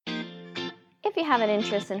If you have an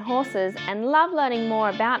interest in horses and love learning more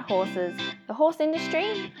about horses, the horse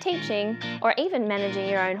industry, teaching, or even managing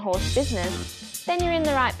your own horse business, then you're in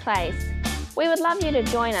the right place. We would love you to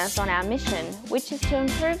join us on our mission, which is to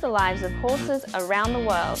improve the lives of horses around the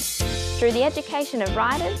world through the education of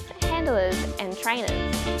riders, handlers, and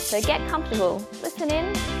trainers. So get comfortable, listen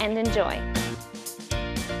in, and enjoy.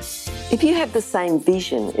 If you have the same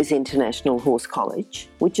vision as International Horse College,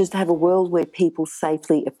 which is to have a world where people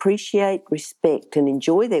safely appreciate, respect and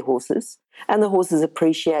enjoy their horses, and the horses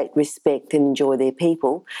appreciate, respect and enjoy their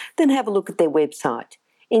people, then have a look at their website,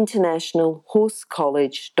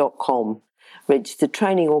 internationalhorsecollege.com, registered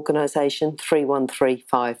training organisation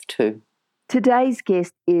 31352. Today's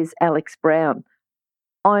guest is Alex Brown.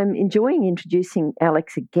 I'm enjoying introducing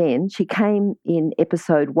Alex again. She came in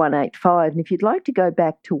episode 185, and if you'd like to go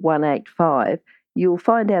back to 185, you'll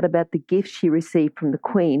find out about the gift she received from the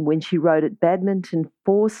Queen when she rode at Badminton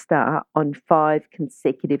 4-star on 5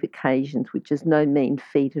 consecutive occasions, which is no mean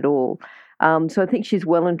feat at all. So I think she's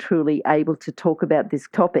well and truly able to talk about this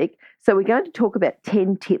topic. So we're going to talk about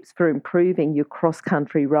 10 tips for improving your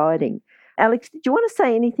cross-country riding. Alex, did you want to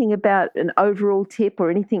say anything about an overall tip or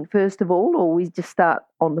anything first of all, or we just start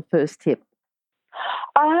on the first tip?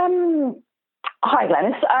 Hi,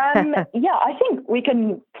 Glenys. Yeah, I think we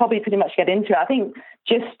can probably pretty much get into it. I think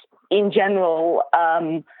just in general,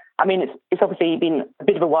 it's obviously been a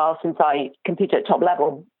bit of a while since I competed at top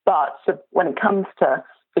level, but when it comes to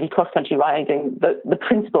sort of cross-country riding, the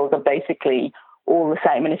principles are basically all the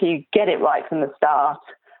same. And if you get it right from the start,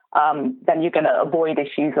 then you're going to avoid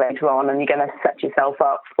issues later on, and you're going to set yourself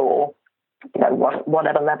up for,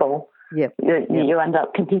 whatever level you end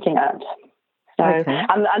up competing at. So, okay.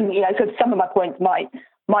 So some of my points might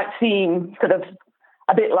seem sort of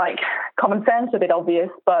a bit like common sense, a bit obvious,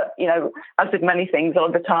 but as with many things, a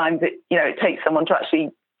lot of the times it takes someone to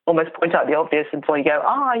actually almost point out the obvious before you go,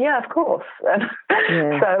 yeah, of course. Yeah.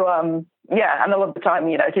 So and a lot of the time,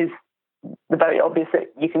 it is the very obvious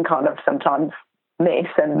that you can kind of sometimes miss,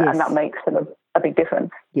 and that makes sort of a big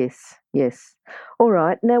difference. Yes. All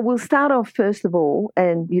right. Now we'll start off first of all,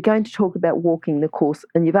 and you're going to talk about walking the course,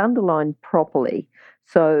 and you've underlined properly.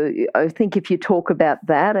 So I think if you talk about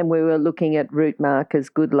that, and we were looking at route markers,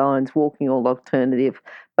 good lines, walking all alternative,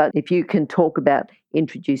 but if you can talk about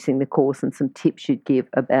introducing the course and some tips you'd give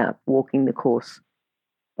about walking the course.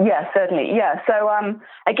 Yeah, certainly. Yeah. So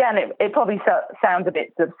again, it probably sounds a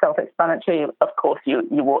bit sort of self-explanatory. Of course, you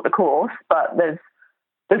walk the course, but there's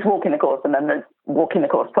walking the course, and then there's walking the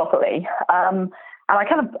course properly. And I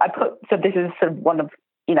put, so this is sort of one of,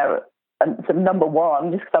 sort of number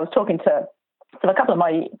one, just because I was talking to sort of a couple of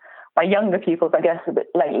my younger pupils, I guess, a bit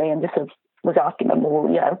lately, and just sort of was asking them, well,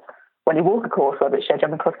 when you walk a course, whether it's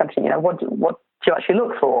scheduled cross country, what do you actually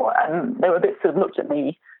look for? And they were a bit sort of looked at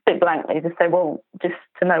me a bit blankly to say, well, just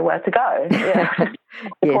to know where to go, the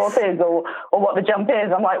course is, or what the jump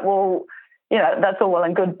is. I'm like, well, that's all well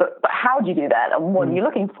and good, but how do you do that? And what are you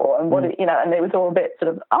looking for? And what, and it was all a bit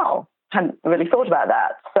sort of, hadn't really thought about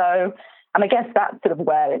that. So, and I guess that's sort of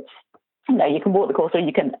where it's, you can walk the course, or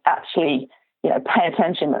you can actually, pay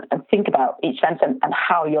attention and think about each fence and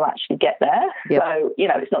how you'll actually get there. Yep. So,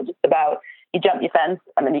 it's not just about you jump your fence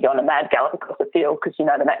and then you go on a mad gallop across the field because the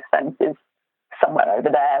next fence is somewhere over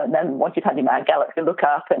there. And then once you've had your mad gallop, you look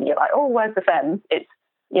up and you're like, where's the fence? It's,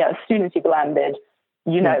 as soon as you've landed,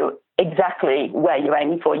 you know exactly where you're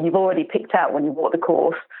aiming for. You've already picked out when you walk the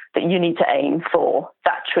course that you need to aim for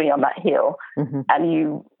that tree on that hill, and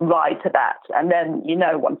you ride to that. And then,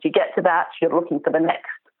 once you get to that, you're looking for the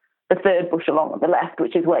third bush along on the left,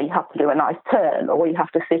 which is where you have to do a nice turn, or where you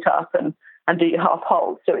have to sit up and do your half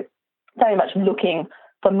hold. So it's very much looking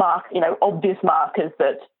for obvious markers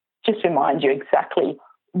that just remind you exactly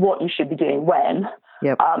what you should be doing when.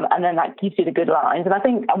 Yep. And then that gives you the good lines. And I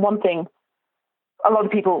think one thing a lot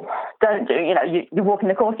of people don't do, you're walking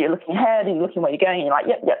the course, you're looking ahead and you're looking where you're going, and you're like,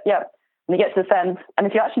 yep. And you get to the fence, and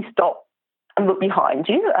if you actually stop and look behind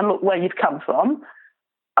you and look where you've come from,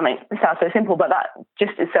 I mean, it sounds so simple, but that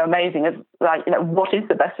just is so amazing. Of what is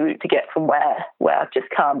the best route to get from where I've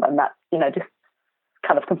just come? And that, just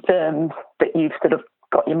kind of confirms that you've sort of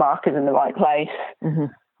got your markers in the right place.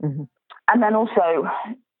 And then also,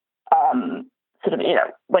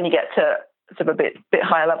 when you get to sort of a bit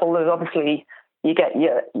higher level, there's obviously, you get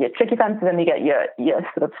your tricky fence, and then you get your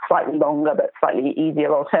sort of slightly longer but slightly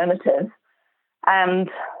easier alternatives. And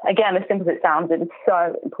again, as simple as it sounds, it is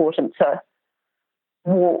so important to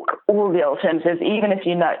walk all the alternatives, even if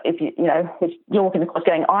if you're walking the course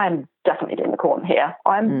going, I'm definitely doing the corner here.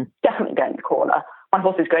 I'm definitely going to the corner. My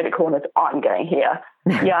horse is great at corners. I'm going here.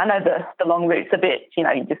 I know the long route's a bit, you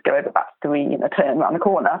just go over back 3 and a turn around the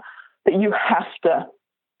corner. that you have to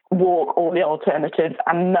walk all the alternatives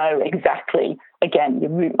and know exactly, again, your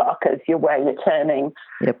route markers, your where you're turning,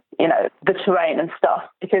 you know, the terrain and stuff,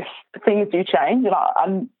 because things do change.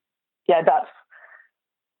 And that's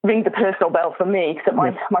rings a personal bell for me, because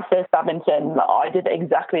at my first badminton, I did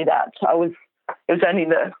exactly that. It was only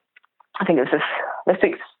the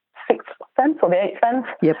sixth fence or the eighth fence,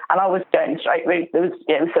 and I was going straight route. It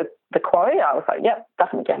was the quarry. I was like,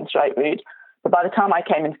 definitely going straight route. But by the time I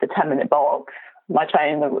came into the 10-minute box, my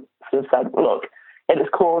trainer sort of said, look, it has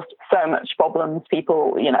caused so much problems.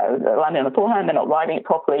 People, you know, they're landing on the forehand, they're not riding it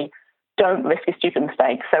properly. Don't risk a stupid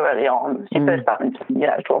mistake so early on. It's your first badminton, you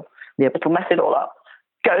know, it'll mess it all up.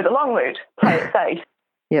 Go the long route, play it safe.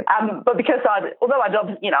 But because I'd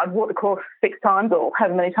walked the course 6 times or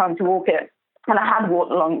however many times to walk it, and I had walked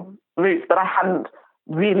the long routes, but I hadn't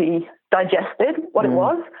really digested what it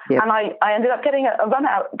was. And I ended up getting a run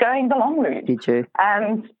out going the long route. Did you?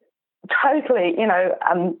 And totally, you know,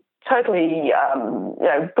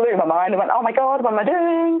 blew my mind and went, oh my God, what am I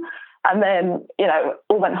doing? And then, you know,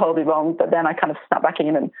 all went horribly wrong, but then I kind of snapped back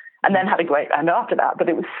in and then had a great round after that. But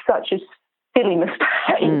it was such a silly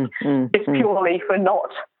mistake. It's purely for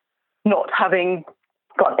not having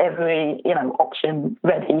got every, you know, option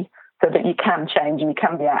ready, so that you can change and you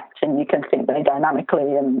can react and you can think very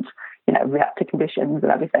dynamically and, you know, react to conditions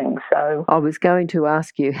and everything. So I was going to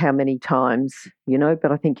ask you how many times, you know,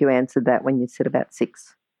 but I think you answered that when you said about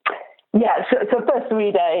 6. Yeah, so first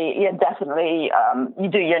 3 day, definitely. You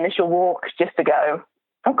do your initial walk just to go,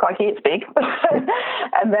 oh, crikey, it's big.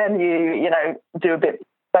 And then you know, do a bit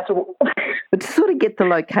better walk. But to sort of get the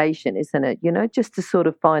location, isn't it? You know, just to sort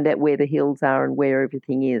of find out where the hills are and where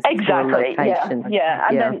everything is. Exactly,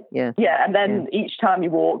 And then each time you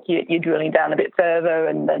walk, you're drilling down a bit further,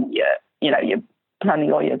 and then you're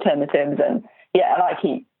planning all your alternatives. And I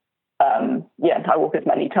keep, I walk as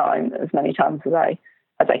many times as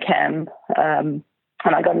I can. And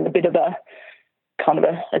I got in a bit of a kind of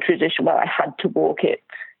a tradition where I had to walk it,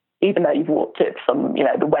 even though you've walked it from, you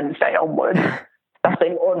know, the Wednesday onwards.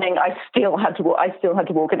 Saturday morning, I still had to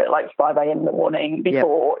walk it at like 5 a.m. in the morning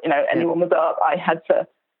before you know anyone was up. I had to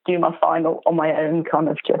do my final on my own, kind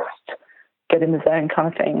of just get in the zone, kind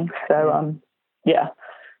of thing. So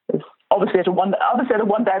obviously at a one day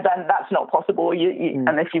event, that's not possible.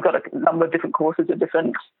 Unless you've got a number of different courses at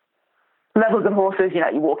different levels of horses, you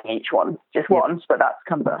know, you're walking each one just once, but that's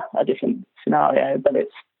kind of a different scenario. But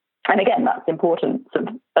and again, that's important. So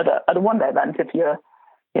at a one day event, if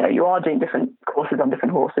you are doing different courses on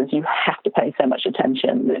different horses, you have to pay so much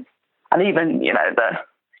attention. And even, you know,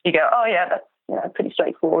 you go, oh yeah, that's, you know, pretty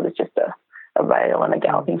straightforward. It's just a rail and a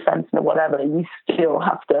galloping fence and whatever. You still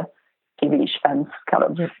have to give each fence kind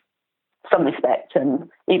of some respect. And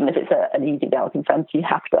even if it's an easy galloping fence, you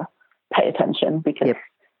have to pay attention, because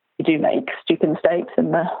you do make stupid mistakes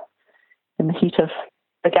in the heat of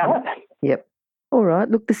the gallop. Yep. All right.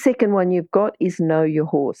 Look, the second one you've got is know your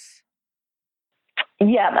horse.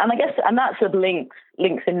 Yeah, and I guess that sort of links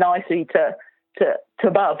in nicely to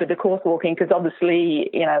above with the course walking, because obviously,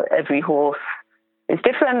 you know, every horse is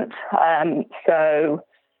different. So,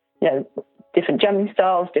 you know, different jumping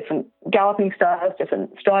styles, different galloping styles, different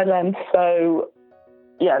stride lengths. So,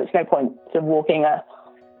 you know, it's no point to walking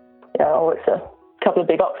it's a couple of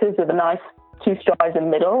big boxes with a nice 2 strides in the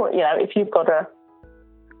middle. You know, if you've got a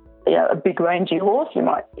big rangy horse, it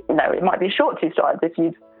might be a short 2 strides. If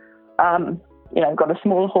you've got a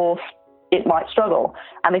small horse, it might struggle.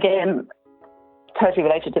 And again, totally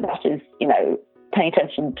related to that is, you know, paying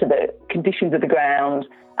attention to the conditions of the ground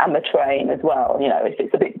and the terrain as well. You know, if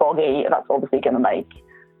it's a bit boggy, that's obviously going to make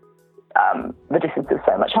the distances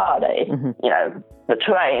so much harder. If, you know, the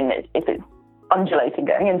terrain, if it's undulating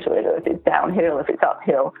going into it, or if it's downhill, if it's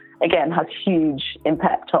uphill, again, has huge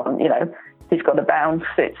impact on, you know, if you've got a bounce,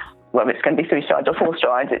 whether it's going to be 3 strides or 4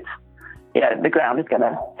 strides, it's, you know, the ground is going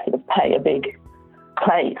to sort of play a big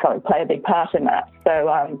part in that.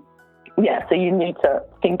 So, so you need to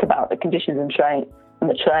think about the conditions and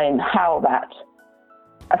the terrain, how that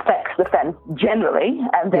affects the fence generally,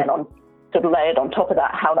 and then on sort of layered on top of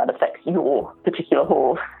that, how that affects your particular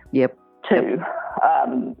horse. Too.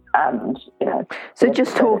 And, you know. So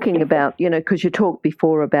just talking about, you know, because you talked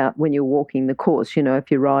before about when you're walking the course, you know,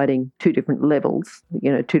 if you're riding 2 different levels,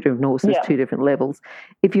 you know, 2 different horses, 2 different levels.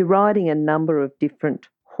 If you're riding a number of different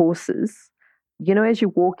horses, you know, as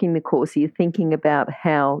you're walking the course, you're thinking about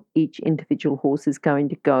how each individual horse is going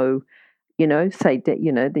to go, you know, say that,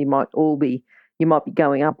 you know, you might be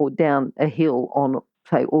going up or down a hill on,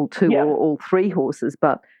 say, all 2 or all 3 horses,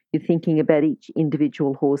 but you're thinking about each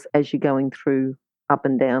individual horse as you're going through up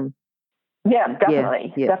and down. Yeah,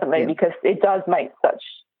 definitely, definitely, because it does make such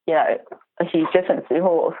a huge difference to your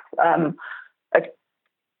horse.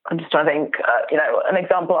 I'm just trying to think, an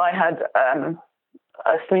example. I had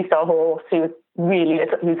a 3-star horse who was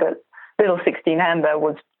who's a little 16-hander,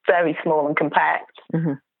 was very small and compact,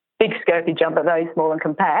 big scopy jumper, very small and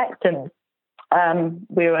compact. And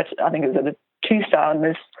we were I think it was at a 2-star, and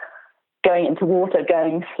was going into water,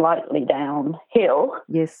 going slightly downhill.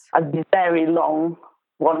 Yes. A very long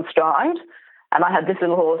one stride. And I had this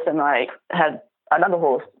little horse, and I had another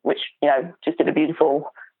horse, which, just did a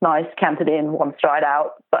beautiful, nice, cantered in, one stride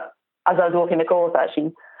out. But as I was walking the course, I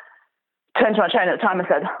actually turned to my trainer at the time and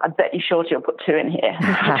said, I bet you Shorty will put 2 in here.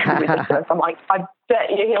 I'm like, I bet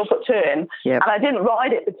you he'll put 2 in. Yep. And I didn't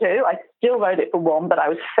ride it for 2. I still rode it for 1, but I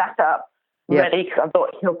was sat up ready, because I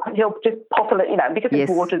thought he'll just pop a little, because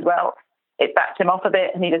it's water as well. It backed him off a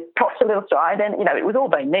bit, and he just popped a little stride in. It was all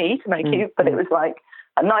very neat and very cute, but it was like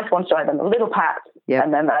a nice one stride and a little pat,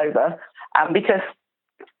 and then over. Because,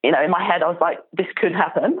 in my head, I was like, this could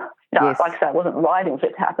happen. Like I said, I wasn't riding for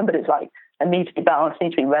it to happen, but it's like, I need to be balanced, I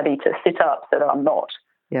need to be ready to sit up so that I'm not,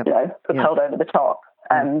 propelled over the top.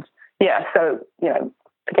 And so,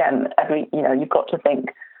 again, you've got to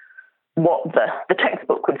think what the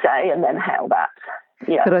textbook would say, and then how that.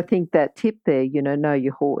 Yeah. But I think that tip there, know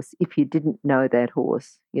your horse. If you didn't know that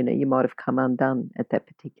horse, you might have come undone at that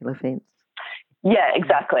particular fence. Yeah,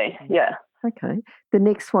 exactly. Yeah. Okay. The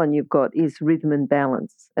next one you've got is rhythm and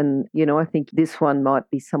balance. And, I think this one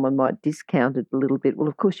someone might discount it a little bit. Well,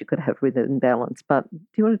 of course you could have rhythm and balance, but do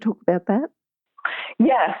you want to talk about that?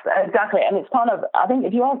 Yes, exactly. And it's part of, I think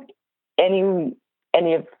if you ask any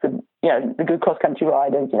of the, the good cross-country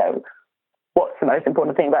riders, what's the most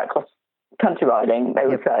important thing about cross-country riding, they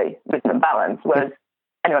would say rhythm and balance, whereas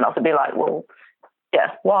anyone else would be like, well,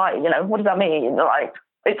 why? What does that mean? And they're like,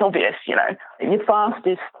 it's obvious, your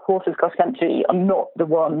fastest horses cross-country are not the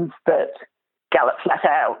ones that gallop flat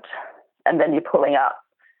out and then you're pulling up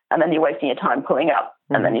and then you're wasting your time pulling up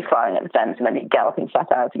and then you're firing at the fence and then you're galloping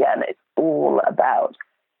flat out again. It's all about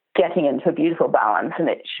getting into a beautiful balance, and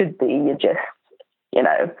it should be you're just,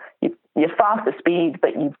 you're faster speed,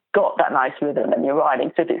 but you've got that nice rhythm and you're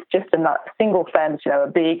riding. So if it's just a single fence, a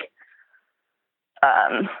big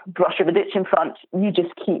brush of a ditch in front, you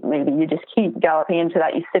just keep moving, you just keep galloping into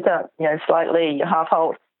that. You sit up, slightly, you half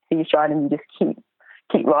halt, you stride, and you just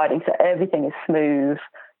keep riding. So everything is smooth.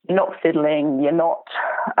 You're not fiddling. You're not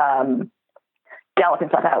galloping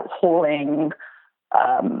flat out, hauling,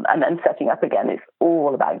 and then setting up again. It's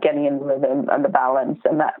all about getting in the rhythm and the balance,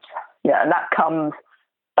 and that comes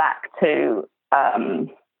back to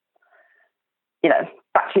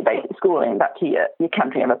back to your basic schooling, back to your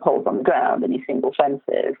cantering over poles on the ground and your single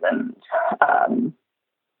fences, and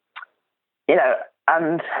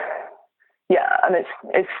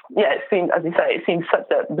it seems, as you say, it seems such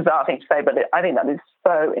a bizarre thing to say, but I think that is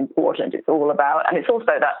so important. It's all about, and it's also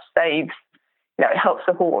that saves, it helps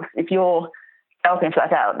the horse. If you're galloping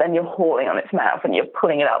flat out, then you're hauling on its mouth and you're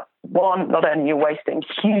pulling it up. One, not only you're wasting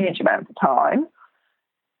huge amounts of time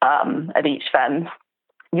at each fence,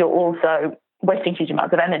 you're also wasting huge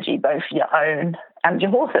amounts of energy, both your own and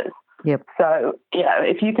your horses. Yep. So,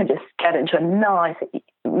 if you can just get into a nice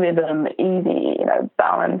rhythm, easy,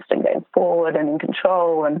 balanced and going forward and in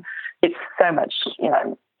control, and it's so much,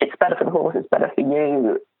 it's better for the horse, it's better for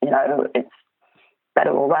you, it's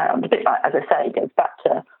better all round. A bit like, as I say, it goes back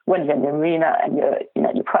to when you're in the arena and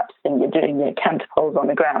you're practicing, you're doing your canter poles on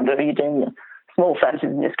the ground, or you're doing your small fences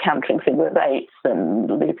and just cantering figure eights and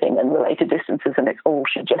looping and related distances, and it all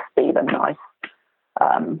should just be the nice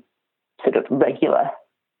sort of regular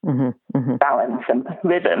balance and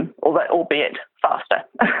rhythm, albeit faster.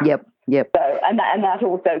 Yep. So, and that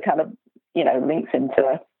also kind of, links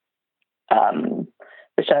into,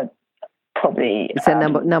 which I probably... So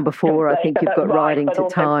number 4, I think you've got riding to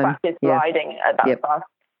time. Practice riding at that fast.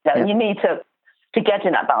 You need to get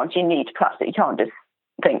in that balance, you need to practice. You can't just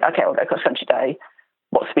think, okay, I'll go cross-country day.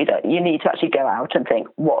 What speed? You need to actually go out and think,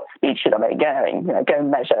 what speed should I be going? Go and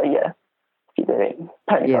measure your... If you're doing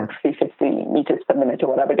pony 50 meters per minute or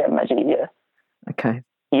whatever, go and measure your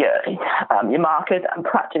markers and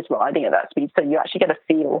practice riding at that speed, so you actually get a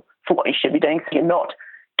feel for what you should be doing. So you're not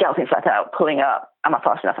galloping flat out, pulling up. Am I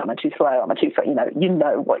fast enough? Am I too slow? Am I too slow? You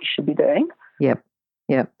know what you should be doing. Yep.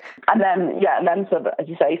 And then sort of, as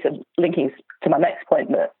you say, sort of linking to my next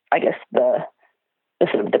point, that I guess the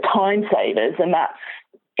sort of the time savers, and that's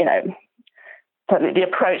the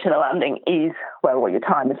approach and the landing is where all your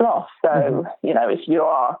time is lost. So, if you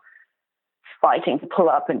are fighting to pull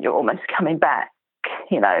up and you're almost coming back,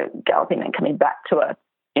 galloping and coming back to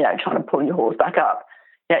trying to pull your horse back up,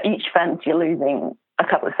 each fence you're losing a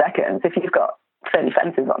couple of seconds. If you've got 30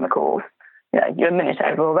 fences on the course, you're a minute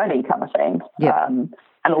over already kind of thing. Yeah.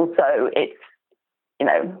 And also it's,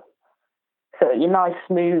 so you're nice,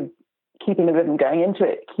 smooth, keeping the rhythm going into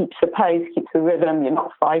it, keeps the pace, keeps the rhythm, you're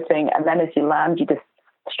not fighting. And then as you land, you just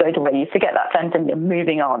straight away, you forget that fence and you're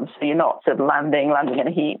moving on. So you're not sort of landing in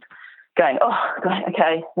a heap, going, oh, God,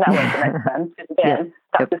 okay, now where's the next fence? Again,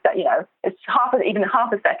 that's just, it's even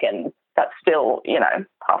half a second, that's still,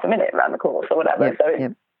 half a minute around the course or whatever. Yep. So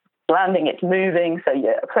it's landing, it's moving. So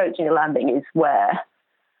your approaching your landing is where,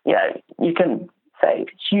 you can save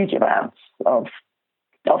huge amounts of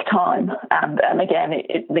time. And again,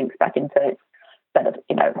 it links back into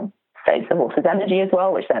saves the horse's energy as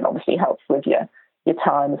well, which then obviously helps with your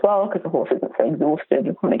time as well, because the horse isn't so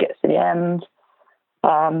exhausted when it gets to the end.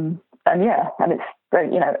 And it's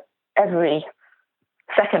very, every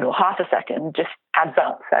second or half a second just adds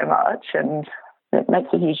up so much, and it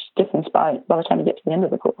makes a huge difference by the time you get to the end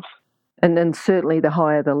of the course. And then certainly the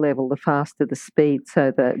higher the level, the faster the speed,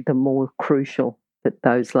 so the more crucial that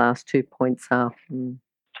those last 2 points are.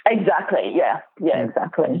 Exactly, yeah,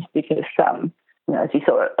 exactly. Because, as you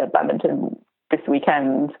saw at Badminton this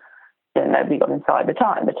weekend, nobody got inside the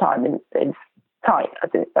time. The time is tight, as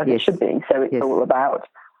it should be. So it's all about,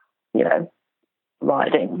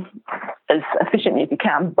 riding as efficiently as you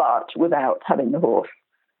can, but without having the horse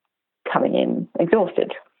coming in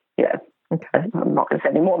exhausted. Yeah. Okay. I'm not going to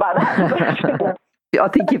say any more about that. I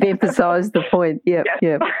think you've emphasised the point. Yeah.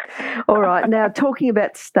 All right. Now, talking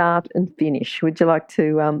about start and finish, would you like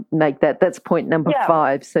to make that? That's point number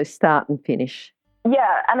 5. So start and finish.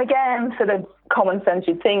 Yeah, and again, sort of common sense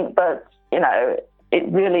you'd think, but it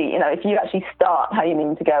really, if you actually start how you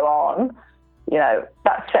mean to go on,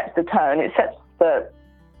 that sets the tone. It sets the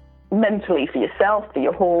mentally for yourself, for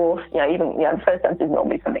your horse. Even the first fence is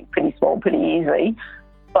normally something pretty small, pretty easy,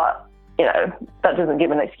 but that doesn't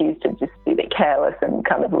give an excuse to just be a bit careless and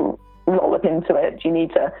kind of roll up into it. You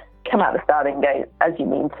need to come out the starting gate as you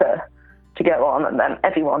mean to go on, and then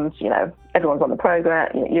everyone's on the program.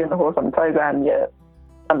 You and the horse on the program. You're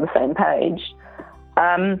on the same page,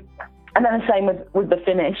 and then the same with the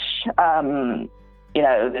finish.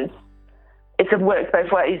 It works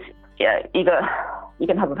both ways. Either you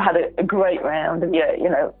can have had a great round and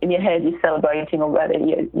in your head you're celebrating already.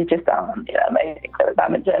 You just are amazing at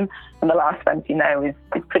badminton, and the last fence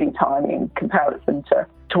is pretty tiny in comparison to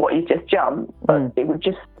what you just jumped. But it would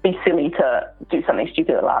just be silly to do something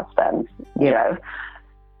stupid at the last fence.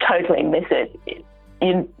 Totally miss it.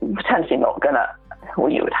 You're potentially not gonna, or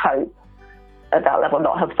you would hope at that level,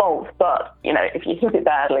 not have faults. But if you hit it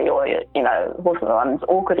badly or horse runs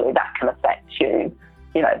awkwardly, that can affect you.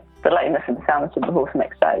 The lameness and the soundness of the horse the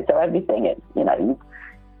next day. So everything, you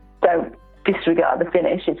don't disregard the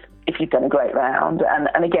finish if you've done a great round.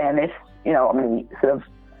 And again, if, on the sort of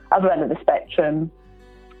other end of the spectrum,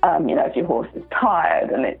 if your horse is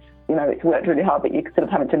tired and it's worked really hard, but you're sort of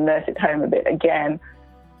having to nurse it home a bit, again,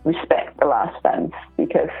 respect the last fence,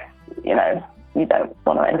 because, you don't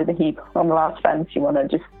want to end in a heap on the last fence. You want to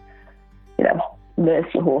just, nurse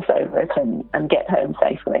your horse over it and get home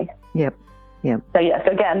safely. Yep. Yeah.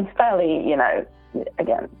 So again, fairly,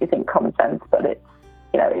 again, you think common sense, but it's,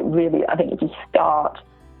 it really, I think if you start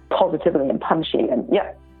positively and punchy and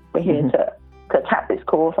we're here to attack this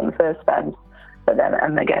course on the first fence, but then,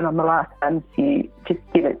 and again on the last fence, you just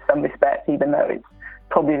give it some respect, even though it's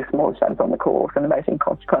probably the smallest fence on the course and the most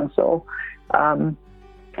inconsequential.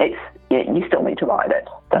 You still need to ride it.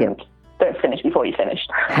 Don't finish before you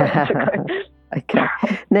finished. Okay.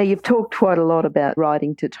 Now, you've talked quite a lot about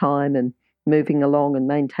riding to time and moving along and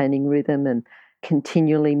maintaining rhythm and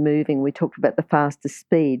continually moving. We talked about the fastest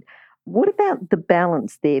speed. What about the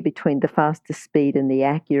balance there between the fastest speed and the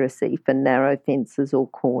accuracy for narrow fences or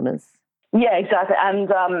corners? Yeah, exactly. And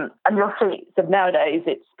you'll see, so nowadays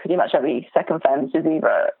it's pretty much every second fence is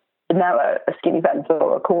either a narrow, a skinny fence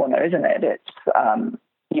or a corner, isn't it? It's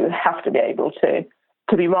you have to be able to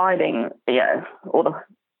be riding, you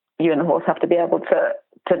and the horse have to be able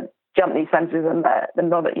to jump these fences, and they're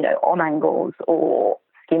not, on angles or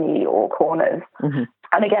skinny or corners. Mm-hmm.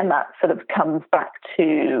 And again, that sort of comes back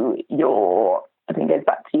to your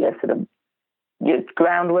sort of your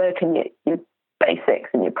groundwork and your basics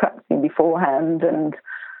and your practicing beforehand. And,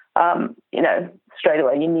 straight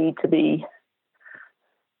away you need to be,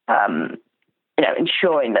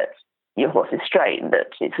 ensuring that your horse is straight and that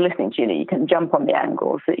it's listening to you, that you can jump on the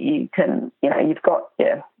angles, that you can, you've got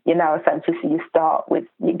your narrow fences, so you start with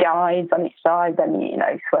your guides on each side, then you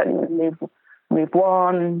slowly move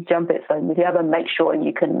one, jump it slowly with the other, make sure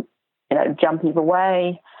you can, jump either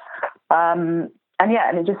way. And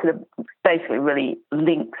it just sort of basically really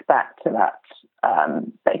links back to that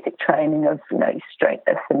basic training of,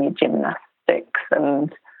 straightness and your gymnast basics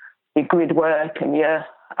and your grid work and your,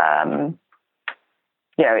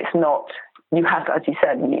 it's not, you have, as you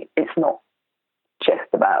said, it's not just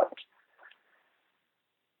about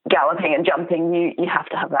galloping and jumping. You have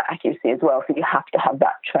to have that accuracy as well. So you have to have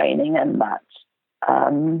that training and that,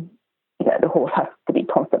 the horse has to be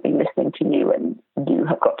constantly listening to you, and you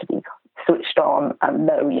have got to be switched on and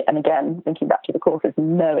know, and again, thinking back to the courses,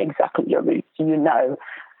 know exactly your route. So you know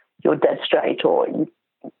you're dead straight, or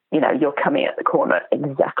you're coming at the corner at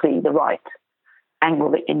exactly the right angle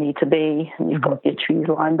that you need to be, and you've got your trees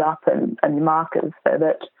lined up and your markers, so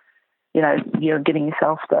that you're giving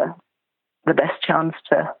yourself the best chance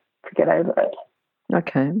to get over it.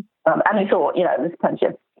 Okay. And we thought, there's plenty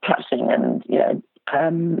of practicing and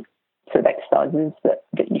sort of exercises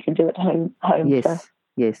that you can do at home. Yes.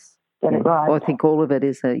 Get it right. Well, I think all of it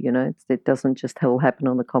is it doesn't just all happen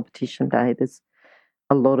on the competition day. There's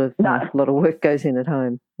a lot of work goes in at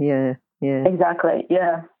home. Yeah. Exactly.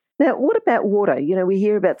 Yeah. Now, what about water? We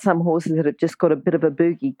hear about some horses that have just got a bit of a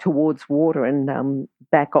boogie towards water and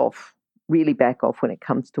back off when it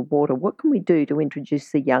comes to water. What can we do to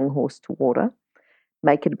introduce the young horse to water,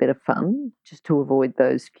 make it a bit of fun, just to avoid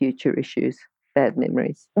those future issues, bad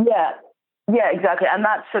memories? Yeah, exactly. And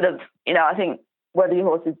that's sort of, I think whether your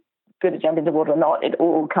horse is good at jumping into water or not, it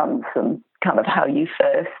all comes from kind of how you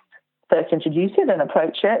first introduce it and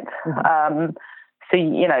approach it. Mm-hmm. So,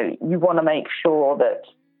 you want to make sure that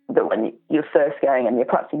when you're first going and you're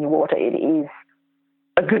practicing your water, it is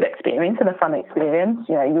a good experience and a fun experience.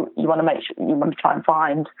 You want to make sure, you want to try and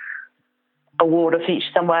find a water feature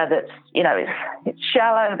somewhere that's, it's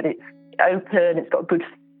shallow, but it's open, it's got good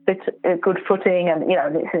footing, and,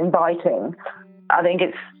 it's inviting. I think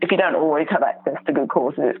if you don't always have access to good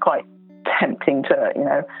courses, it's quite tempting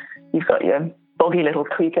to, you've got your boggy little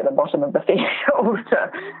creek at the bottom of the field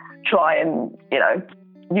to try and,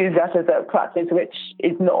 use that as a practice, which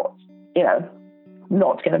is not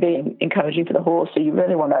going to be encouraging for the horse. So you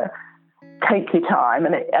really want to take your time,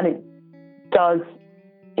 and it does,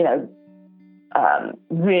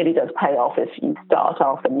 really does pay off if you start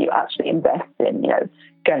off and you actually invest in,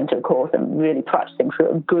 going to a course and really practicing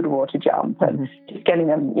through a good water jump, and just getting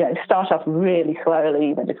them, start off really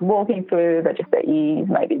slowly. They're just walking through, they're just at ease.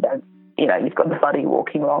 Maybe you've got the buddy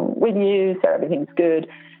walking along with you, so everything's good.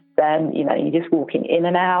 Then, you're just walking in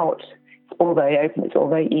and out. It's all very open. It's all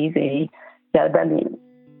very easy. Then you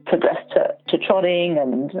progress to trotting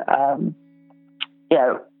and,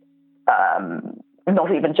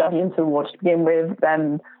 not even jumping into the water to begin with.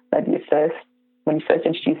 Then maybe when you first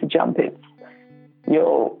introduce a jump,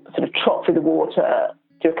 you'll sort of trot through the water,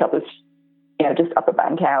 do a couple of, just up a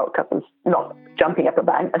bank out, not jumping up a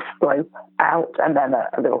bank, a slope out, and then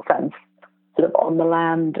a little fence sort of on the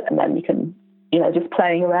land, and then you can, just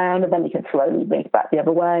playing around, and then you can slowly bring it back the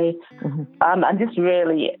other way. Mm-hmm. And just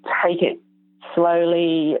really take it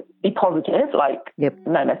slowly, be positive,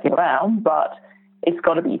 no messing around, but it's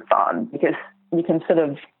got to be fun, because you can sort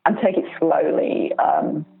of, and take it slowly.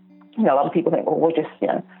 A lot of people think, well, we'll just,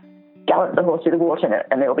 gallop the horse through the water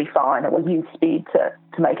and it'll be fine, and we'll use speed to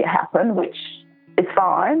make it happen, which is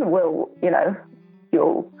fine.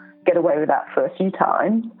 You'll get away with that for a few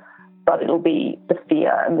times, but it'll be the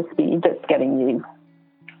fear and the speed that's getting you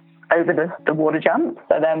over the water jump.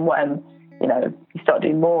 So then when, you start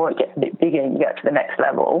doing more, it gets a bit bigger, you get to the next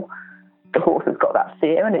level, the horse has got that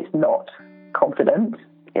fear and it's not confident,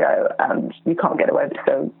 and you can't get away with it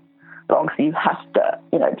so long. So you have to,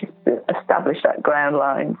 just establish that ground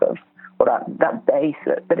lines of, or that base,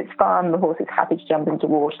 that it's fun, the horse is happy to jump into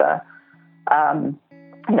water.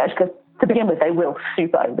 Because to begin with, they will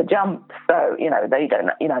super over the jump. So, they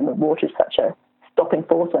don't, the water is such a stopping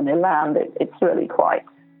force when they land. It's really quite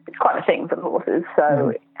a thing for the horses. So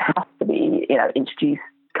it has to be, introduced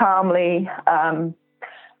calmly. And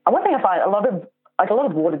one thing I find, a lot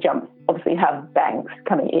of water jumps obviously have banks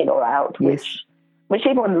coming in or out, which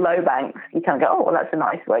even on low banks, you kind of go, oh, well, that's a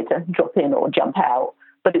nice way to drop in or jump out.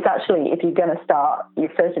 But it's actually, if you're going to start your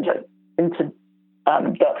first introduction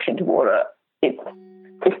to water, if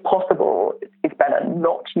possible, it's better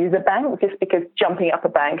not to use a bank, just because jumping up a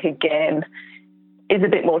bank, again, is a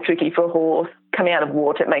bit more tricky for a horse. Coming out of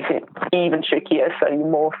water, it makes it even trickier. So you're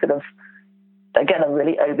more sort of, again, a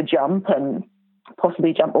really over jump and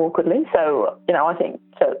possibly jump awkwardly. So, I think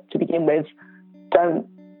to begin with, don't,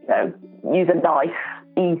 use a nice,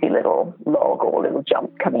 easy little log or little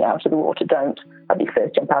jump coming out of the water. Don't have your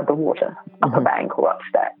first jump out of the water, up a bank or up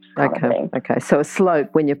steps. Okay. So a slope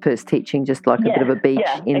when you're first teaching, just like a bit of a beach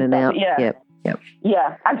in and out. Yeah.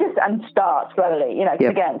 And start slowly, because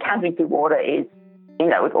again, cantering through water is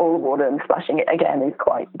with all the water and splashing it again is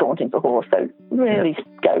quite daunting for a horse. So really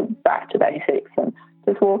go back to basics and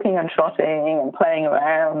just walking and trotting and playing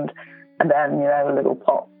around, and then, a little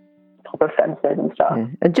pop of fences and stuff. Yeah.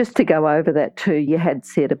 And just to go over that too, you had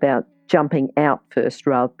said about jumping out first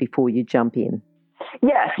rather before you jump in.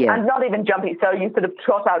 Yes, and not even jumping. So you sort of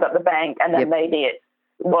trot out up the bank and then maybe it's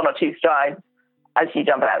 1 or 2 strides as you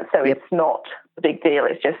jump out. So it's not a big deal.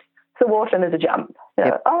 It's just the water and there's a jump.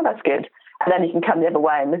 Oh, that's good. And then you can come the other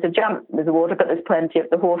way and there's a jump, there's a water, but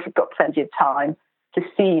the horse has got plenty of time to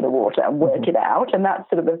see the water and work it out. And that's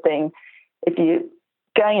sort of the thing. If you're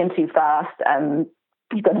going in too fast and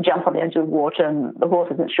you've got to jump on the edge of the water and the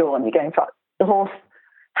horse isn't sure and you're going fast, the horse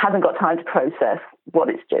hasn't got time to process what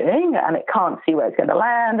it's doing and it can't see where it's going to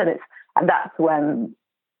land, and that's when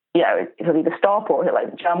it'll either stop or he'll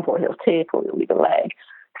either jump or he'll tip or he'll leave a leg.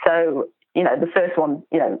 So the first one,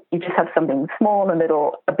 you just have something small and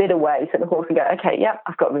little, a bit away, so the horse can go, okay, yep,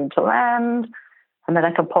 I've got room to land, and then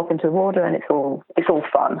I can pop into the water, and it's all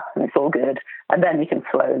fun and it's all good. And then you can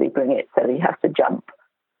slowly bring it so that he has to jump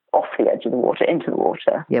off the edge of the water into the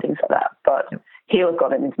water, things like that. But he'll have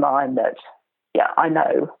got in his mind that, I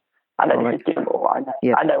know this is doable. I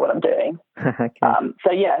know what I'm doing. Okay.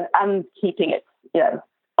 And keeping it,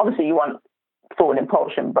 obviously you want forward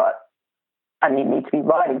impulsion, and you need to be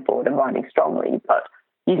riding forward and riding strongly, but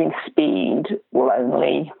using speed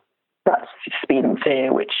that's speed and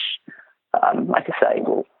fear, which, like I say,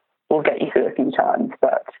 will get you through a few times,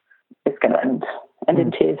 but it's going to end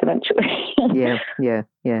in tears eventually. Yeah.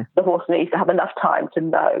 The horse needs to have enough time to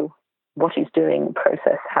know what he's doing,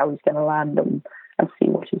 process how he's going to land and see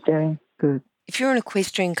what he's doing. Good. If you're an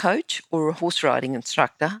equestrian coach or a horse riding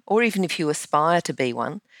instructor, or even if you aspire to be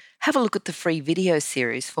one, have a look at the free video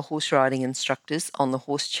series for horse riding instructors on the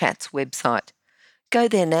Horse Chats website. Go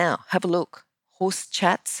there now, have a look,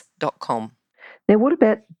 horsechats.com. Now, what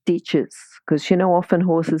about ditches? Because, often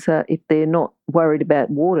horses are, if they're not worried about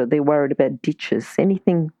water, they're worried about ditches.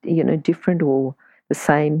 Anything, different or the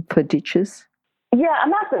same for ditches? Yeah,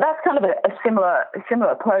 and that's kind of a similar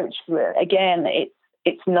approach to it. Again,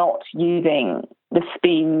 it's not using the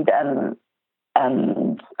speed and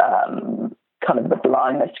kind of the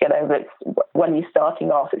blindness to get over it. When you're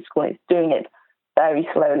starting off, it's doing it very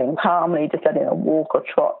slowly and calmly, just letting them walk or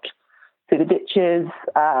trot through the ditches.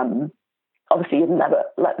 Obviously, you'd never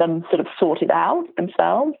let them sort of sort it out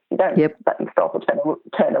themselves. You don't let them stop or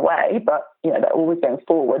turn away, but they're always going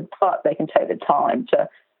forward. But they can take the time to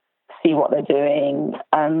see what they're doing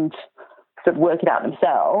and sort of work it out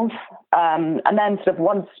themselves, and then sort of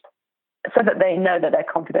once, so that they know that they're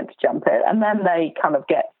confident to jump it, and then they kind of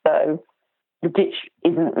get so the ditch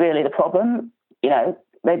isn't really the problem.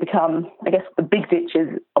 They become, I guess, the big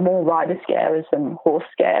ditches are more rider scarers than horse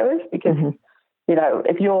scarers because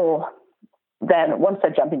if you're then once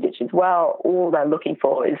they're jumping ditches, all they're looking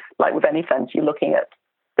for is, like with any fence, you're looking at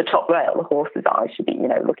the top rail. The horse's eyes should be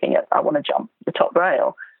looking at, I want to jump the top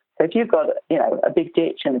rail. So if you've got, a big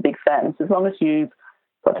ditch and a big fence, as long as you've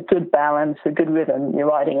got a good balance, a good rhythm, you're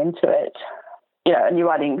riding into it, and you're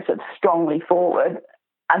riding sort of strongly forward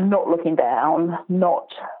and not looking down,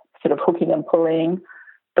 not sort of hooking and pulling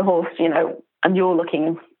the horse, and you're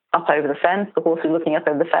looking up over the fence, the horse is looking up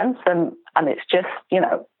over the fence, and it's just,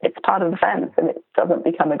 it's part of the fence and it doesn't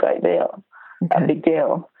become a great deal, a big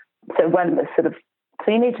deal. So when the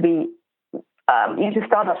so you need to be, you need to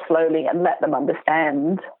start off slowly and let them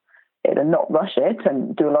understand it and not rush it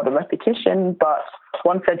and do a lot of repetition. But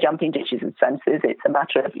once they're jumping ditches and fences, it's a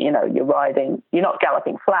matter of, you're riding, you're not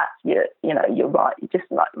galloping flat, you're just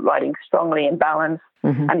like riding strongly in balance,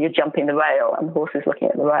 and you're jumping the rail and the horse is looking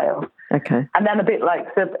at the rail. Okay. And then a bit like,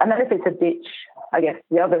 and then if it's a ditch, I guess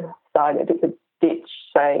the other side, if it's a ditch,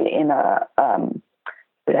 say in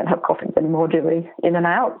we don't have coffins anymore, do we? In and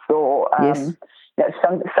outs or,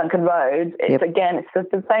 sunken roads. It's again, it's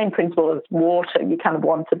the same principle as water. You kind of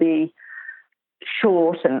want to be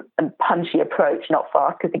short and punchy approach, not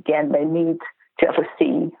fast, because again, they need to be able to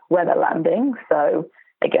see where they're landing. So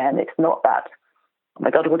again, it's not that, oh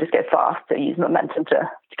my God, we'll just go fast to use momentum to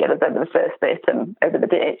get us over the first bit and over the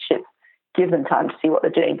ditch. It's give them time to see what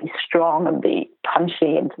they're doing, be strong and be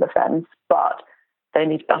punchy into the fence, but they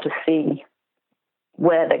need to be able to see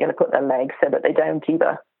where they're going to put their legs so that they don't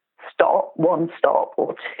either stop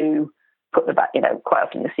or two, put the back, quite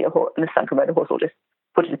often you see a horse in the sunken road, a horse will just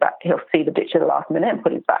put his back, he'll see the ditch at the last minute and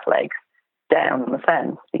put his back legs down on the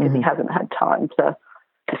fence because he hasn't had time to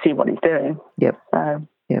see what he's doing.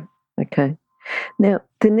 Okay. Now,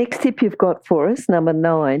 the next tip you've got for us, number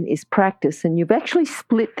 9, is practice. And you've actually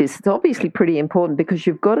split this. It's obviously pretty important because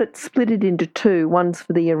you've got it split it into 2. One's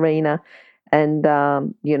for the arena and,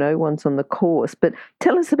 one's on the course. But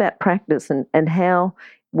tell us about practice and how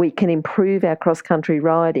we can improve our cross-country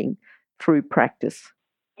riding through practice.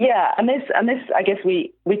 Yeah, and this I guess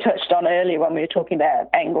we touched on earlier when we were talking about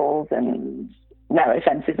angles and narrow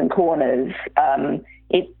fences and corners. And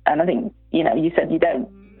I think, you said you don't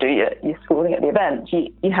do your schooling at the event.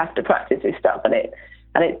 You have to practice this stuff, and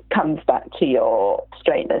it comes back to your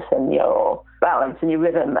straightness and your balance and your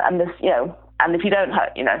rhythm. And this, and if you don't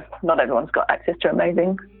have, not everyone's got access to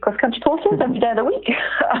amazing cross-country courses every day of the week.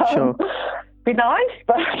 Sure. Be nice,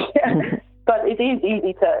 but but it is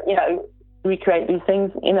easy to, recreate these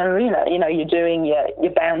things in an arena. You're doing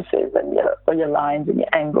your bounces and your lines and your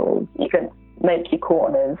angles. You can make your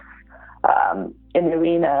corners in the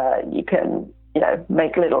arena. You can,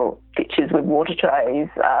 make little pictures with water trays.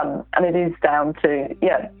 And it is down to,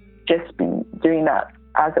 just be doing that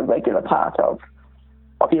as a regular part of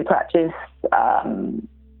your practice.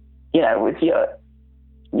 With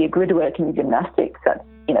your grid work and your gymnastics, that's,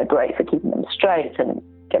 great for keeping them straight and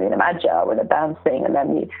getting them agile when they're bouncing. And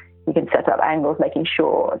then you can set up angles, making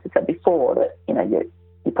sure, as I said before, that,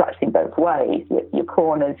 you're practicing both ways. Your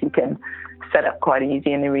corners you can set up quite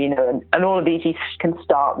easy in the arena, and all of these you can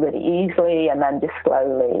start really easily and then just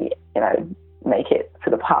slowly, make it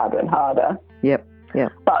sort of harder and harder. Yep.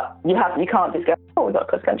 But you can't just go, oh, we've got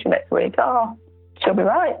cross country next week. Oh, she'll be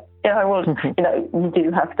right. You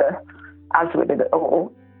do have to, as with it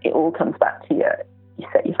all comes back to you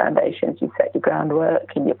set your foundations, you set your groundwork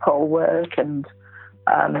and your pole work, and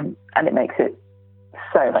it makes it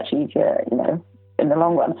so much easier, in the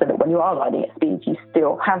long run, so that when you are riding at speed, you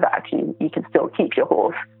still have that. Actually, you can still keep your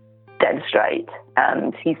horse dead straight,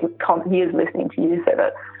 and he is listening to you, so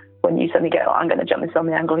that when you suddenly go, oh, I'm going to jump this on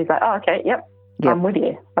the angle, he's like, oh, okay, yep. I'm with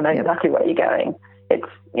you. I know exactly where you're going. It's,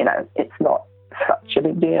 it's not such a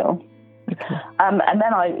big deal. Okay. And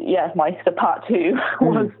then my part two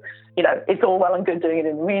was, it's all well and good doing it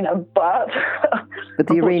in the arena, but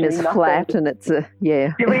the arena's flat and it's The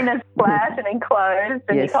arena's flat and enclosed,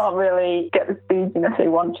 and you can't really get the speed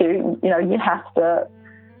you want to. You have to,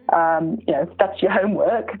 that's your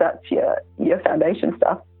homework, that's your foundation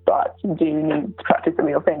stuff, but you do need to practice the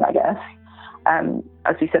real thing, I guess. And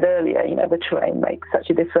as we said earlier, the terrain makes such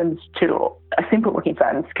a difference to a simple looking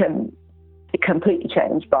fence can be completely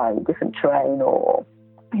changed by different terrain, or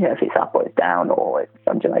if it's up or it's down or it's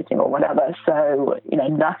undulating or whatever. So,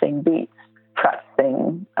 nothing beats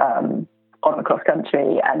practicing on the cross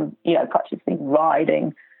country and, practicing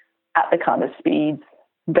riding at the kind of speeds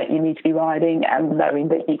that you need to be riding, and knowing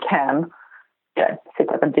that you can, sit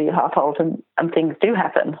up and do your half halt, and things do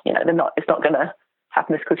happen. It's not going to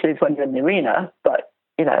happen as quickly as when you're in the arena, but,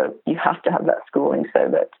 you have to have that schooling so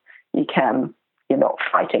that you're not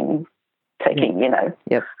fighting, taking,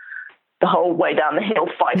 the whole way down the hill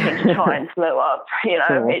fighting to try and slow up.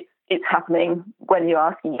 Sure. It's happening when you're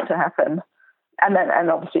asking it to happen. And then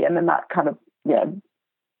that kind of,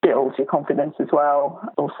 builds your confidence as well.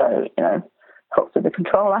 Also, helps with the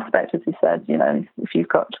control aspect, as you said. If you've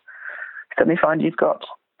suddenly find you've got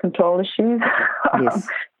control issues, yes.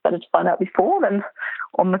 Better to find out before than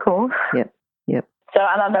on the course. Yep. So,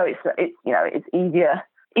 and I know it's easier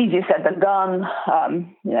said than done.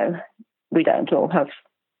 We don't all have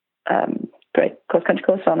great cross country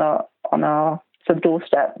course on our sort of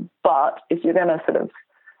doorstep, but if you're going to sort of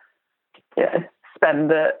spend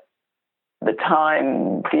the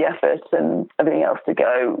time, the effort, and everything else to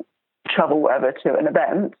go travel wherever to an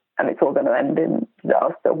event, and it's all going to end in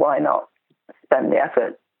disaster, why not spend the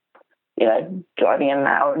effort, driving in an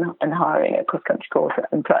hour and hiring a cross country course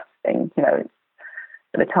and practicing?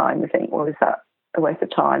 At the time you think, well, is that a waste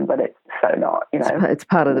of time? But it's so not. It's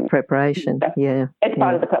part of the preparation. Yeah, it's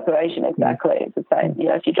part of the preparation. Exactly. It's the same.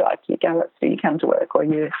 If you drive to your Garrett's, do you come to work, or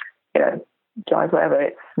you drive wherever,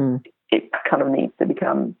 it kind of needs to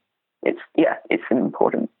become. It's an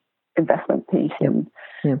important investment piece in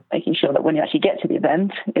making sure that when you actually get to the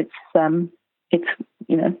event, it's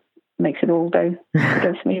makes it all go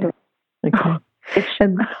smoothly. Okay.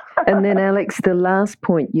 And then, Alex, the last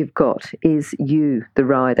point you've got is you, the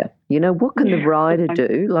rider. What can the rider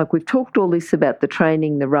do? Like, we've talked all this about the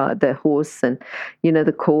training, the horse and,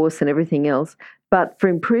 the course and everything else. But for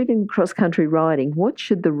improving cross-country riding, what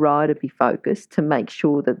should the rider be focused to make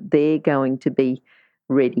sure that they're going to be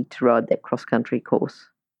ready to ride that cross-country course?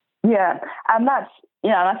 Yeah, and that's,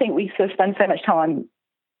 and I think we sort of spend so much time,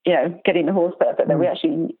 getting the horse perfect that we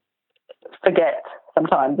actually forget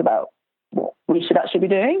sometimes about what we should actually be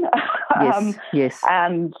doing. Yes.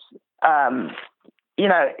 And,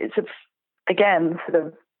 it's, again, sort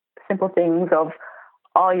of simple things of,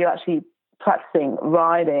 are you actually practicing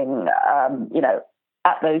riding,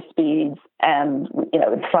 at those speeds and, you know,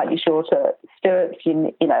 with slightly shorter stirrups,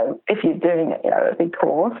 you know, if you're doing, you know, a big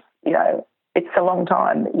course, you know, it's a long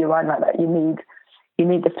time that you're riding like that. You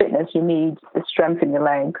need the fitness, you need the strength in your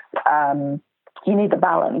legs, you need the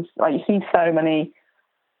balance. Like, you see so many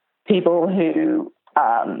people who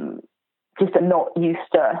just are not used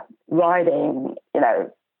to riding, you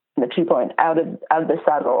know, the 2 point out of the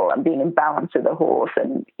saddle and being in balance with the horse,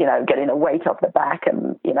 and, you know, getting a weight off the back,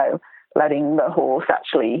 and, you know, letting the horse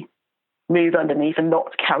actually move underneath and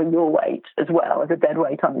not carry your weight as well as a dead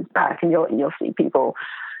weight on his back. And you'll see people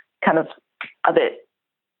kind of a bit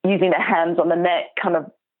using their hands on the neck, kind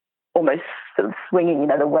of almost sort of swinging, you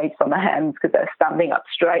know, the weights on the hands because they're standing up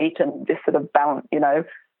straight, and just sort of balance, you know,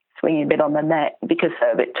 swinging a bit on the neck because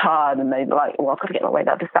they're a bit tired, and they're like, well, I've got to get my weight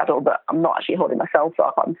out of the saddle, but I'm not actually holding myself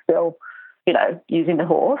up. I'm still, you know, using the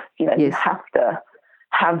horse. You know, You have to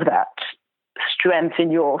have that strength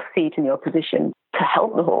in your seat and your position to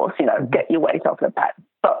help the horse, you know, get your weight off the back,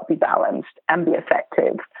 but be balanced and be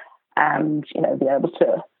effective, and, you know, be able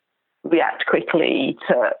to react quickly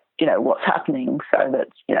to, you know, what's happening, so that,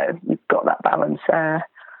 you know, you've got that balance there.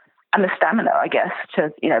 And the stamina, I guess,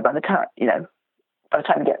 to, you know, by the time you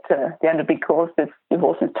get to the end of a big course, if your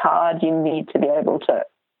horse is tired, you need to be able to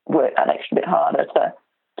work that extra bit harder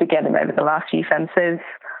to get him over the last few fences.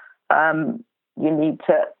 You need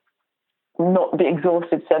to not be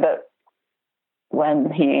exhausted, so that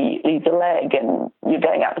when he leaves a leg and you're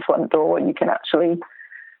going out the front door, you can actually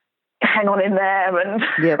hang on in there and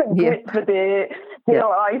grip for dear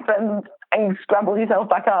life and scramble yourself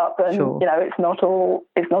back up, and you know, it's not all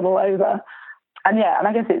over. And and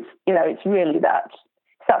I guess it's, you know, it's really that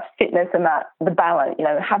fitness and that the balance, you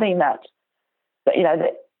know, having that you know,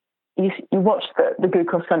 that you watch the good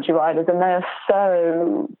cross country riders, and they're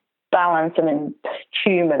so balanced and in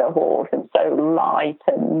tune with a horse, and so light,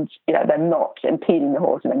 and, you know, they're not impeding the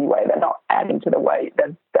horse in any way. They're not adding to the weight.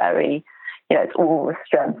 They're very, you know, it's all the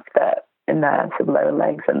strength that in their sort of lower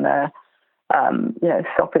legs and their, you know,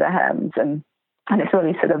 stop of their hands, and it's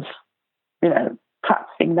really sort of, you know,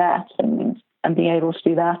 practicing that and being able to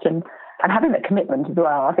do that, and having that commitment as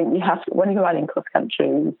well. I think you have to, when you're riding cross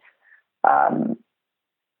country,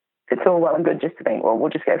 it's all well and good just to think, well, we'll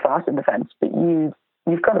just go fast in the fence, but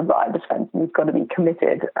you've got to ride the fence, and you've got to be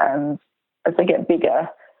committed. And as they get bigger,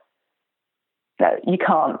 you know, you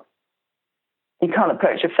can't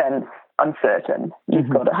approach a fence uncertain. You've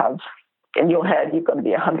got to have, in your head, you've got to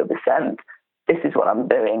be 100%. This is what I'm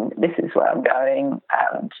doing. This is where I'm going.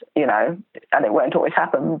 And, you know, and it won't always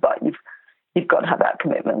happen, but you've got to have that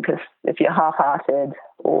commitment, because if you're half-hearted,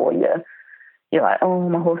 or you're like, oh,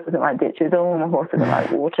 my horse doesn't like ditches, oh, my horse doesn't like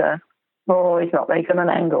water, oh, he's not very good on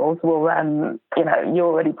angles, well, then, you know, you're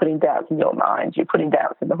already putting doubts in your mind. You're putting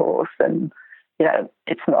doubts in the horse, and, you know,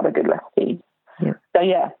 it's not a good recipe. Yeah. So,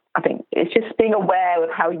 I think it's just being aware of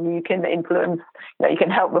how you can influence, you know, you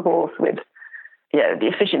can help the horse with, you know, the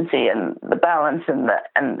efficiency and the balance,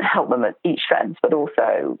 and help them at each fence, but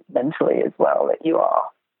also mentally as well, that you are,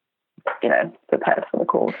 you know, prepared for the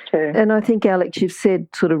course too. And I think, Alex, you've said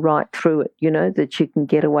sort of right through it, you know, that you can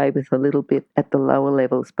get away with a little bit at the lower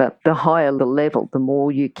levels, but the higher the level, the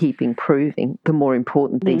more you keep improving, the more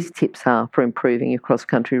important these tips are for improving your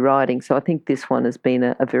cross-country riding. So I think this one has been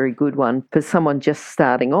a very good one for someone just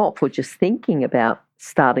starting off, or just thinking about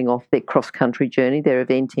starting off their cross-country journey, their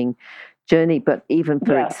eventing journey, but even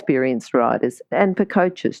for experienced riders and for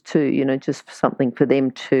coaches too, you know, just something for them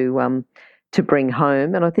to bring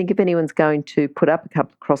home. And I think if anyone's going to put up a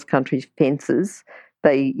couple of cross-country fences,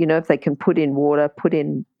 they, you know, if they can put in water, put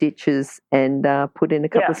in ditches, and put in a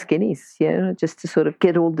couple of skinnies, you know, just to sort of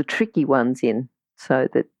get all the tricky ones in, so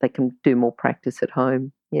that they can do more practice at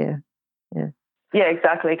home. Yeah,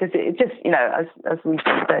 exactly. Because it just, you know, as we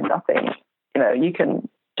said, nothing, you know, you can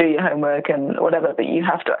do your homework and whatever, but you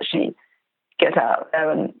have to actually get out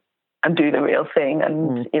there and do the real thing,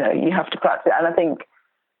 and you know, you have to practice. And I think,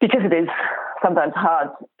 because it is sometimes hard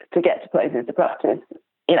to get to places to practice,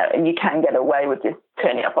 you know, and you can get away with just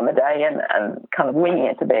turning up on the day and kind of winging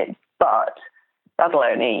it a bit, but that'll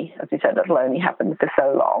only, as you said, that'll only happen for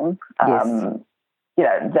so long. You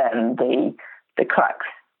know, then the cracks,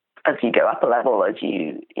 as you go up a level, as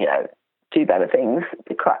you know, do better things,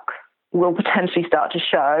 the cracks will potentially start to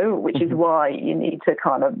show, which is why you need to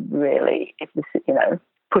kind of really, you know,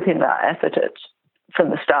 put in that effort from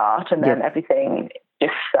the start, and then everything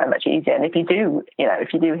just so much easier. And if you do, you know,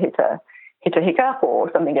 hit a hiccup or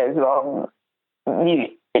something goes wrong,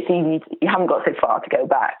 it's easy. You haven't got so far to go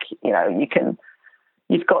back. You know,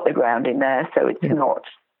 you've got the ground in there, so it's not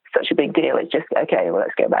such a big deal. It's just, okay, well,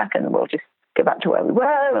 let's go back, and we'll just go back to where we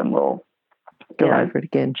were, and we'll go over it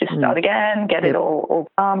again. Just start again, get it all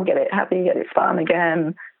calm, get it happy, get it fun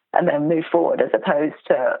again, and then move forward, as opposed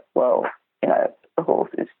to, well, the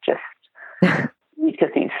horse is just because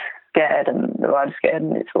he's scared and the rider's scared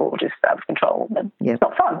and it's all just out of control, then it's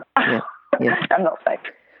not fun. And not safe.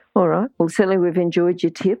 All right. Well, certainly we've enjoyed your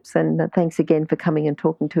tips, and thanks again for coming and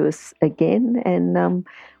talking to us again. And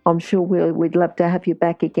I'm sure we'd love to have you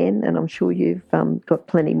back again, and I'm sure you've got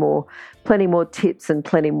plenty more tips and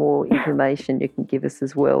plenty more information you can give us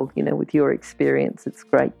as well. With your experience, it's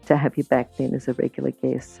great to have you back then as a regular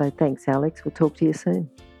guest. So thanks, Alex. We'll talk to you soon.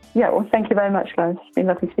 Yeah, well, thank you very much, guys. It's been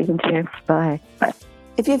lovely speaking to you. Bye. Bye.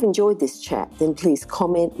 If you've enjoyed this chat, then please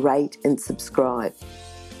comment, rate and subscribe.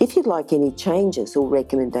 If you'd like any changes or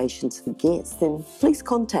recommendations for guests, then please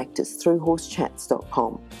contact us through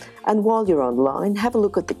horsechats.com. And while you're online, have a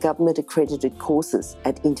look at the government-accredited courses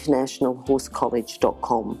at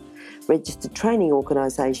internationalhorsecollege.com. Registered Training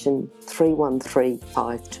Organisation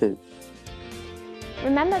 31352.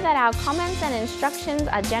 Remember that our comments and instructions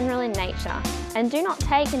are general in nature and do not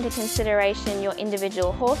take into consideration your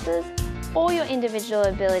individual horses or your individual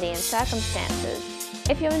ability and circumstances.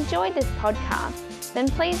 If you enjoyed this podcast, then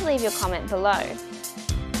please leave your comment below.